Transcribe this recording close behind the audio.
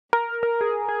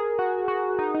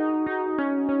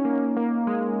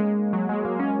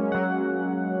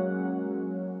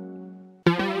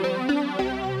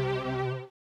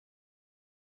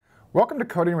Welcome to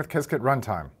Coding with Qiskit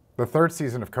Runtime, the third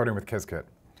season of Coding with Qiskit.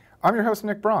 I'm your host,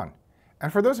 Nick Bronn,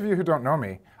 and for those of you who don't know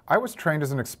me, I was trained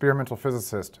as an experimental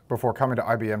physicist before coming to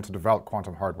IBM to develop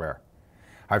quantum hardware.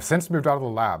 I've since moved out of the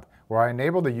lab, where I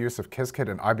enable the use of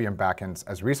Qiskit and IBM backends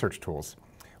as research tools,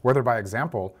 whether by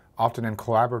example, often in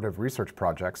collaborative research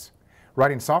projects,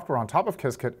 writing software on top of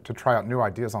Qiskit to try out new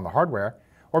ideas on the hardware,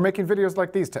 or making videos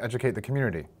like these to educate the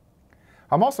community.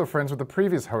 I'm also friends with the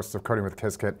previous hosts of Coding with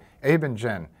Qiskit, Abe and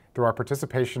Jen, through our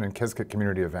participation in Qiskit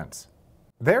community events.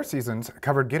 Their seasons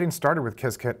covered getting started with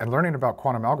Qiskit and learning about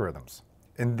quantum algorithms.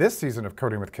 In this season of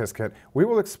Coding with Qiskit, we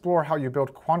will explore how you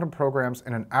build quantum programs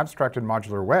in an abstracted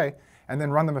modular way and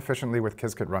then run them efficiently with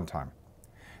Qiskit Runtime.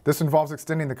 This involves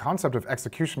extending the concept of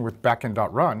execution with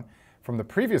backend.run from the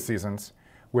previous seasons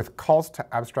with calls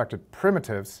to abstracted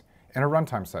primitives in a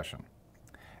runtime session.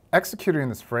 Executing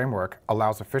this framework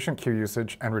allows efficient queue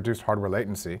usage and reduced hardware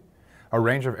latency, a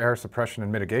range of error suppression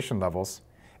and mitigation levels,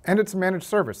 and it's a managed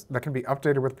service that can be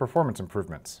updated with performance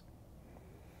improvements.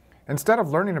 Instead of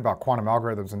learning about quantum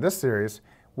algorithms in this series,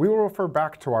 we will refer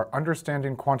back to our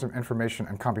Understanding Quantum Information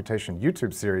and Computation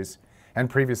YouTube series and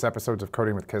previous episodes of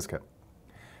Coding with Qiskit.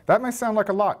 That may sound like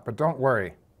a lot, but don't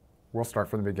worry. We'll start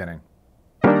from the beginning.